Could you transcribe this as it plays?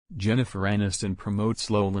Jennifer Aniston promotes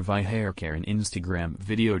LolaVie Haircare in Instagram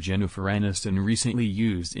video. Jennifer Aniston recently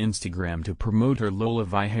used Instagram to promote her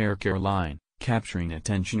LolaVie Haircare line, capturing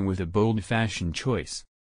attention with a bold fashion choice.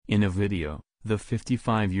 In a video, the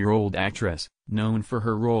 55-year-old actress, known for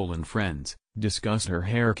her role in Friends, discussed her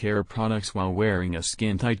hair care products while wearing a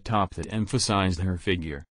skin-tight top that emphasized her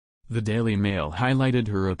figure. The Daily Mail highlighted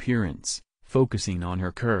her appearance, focusing on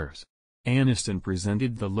her curves. Aniston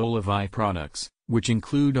presented the LolaVie products, which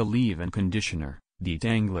include a leave-in conditioner,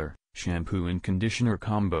 detangler, shampoo and conditioner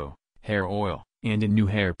combo, hair oil, and a new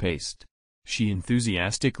hair paste. She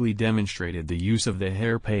enthusiastically demonstrated the use of the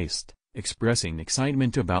hair paste, expressing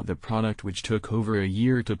excitement about the product which took over a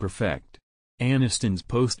year to perfect. Aniston's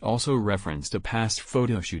post also referenced a past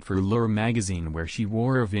photoshoot for Allure magazine where she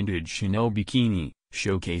wore a vintage Chanel bikini,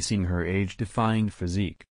 showcasing her age-defying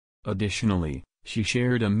physique. Additionally, she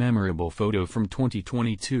shared a memorable photo from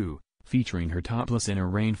 2022, featuring her topless in a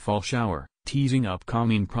rainfall shower, teasing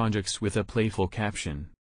upcoming projects with a playful caption.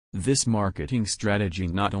 This marketing strategy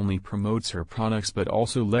not only promotes her products but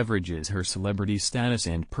also leverages her celebrity status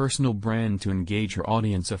and personal brand to engage her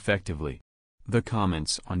audience effectively. The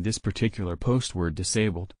comments on this particular post were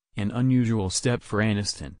disabled, an unusual step for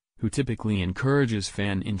Aniston, who typically encourages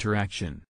fan interaction.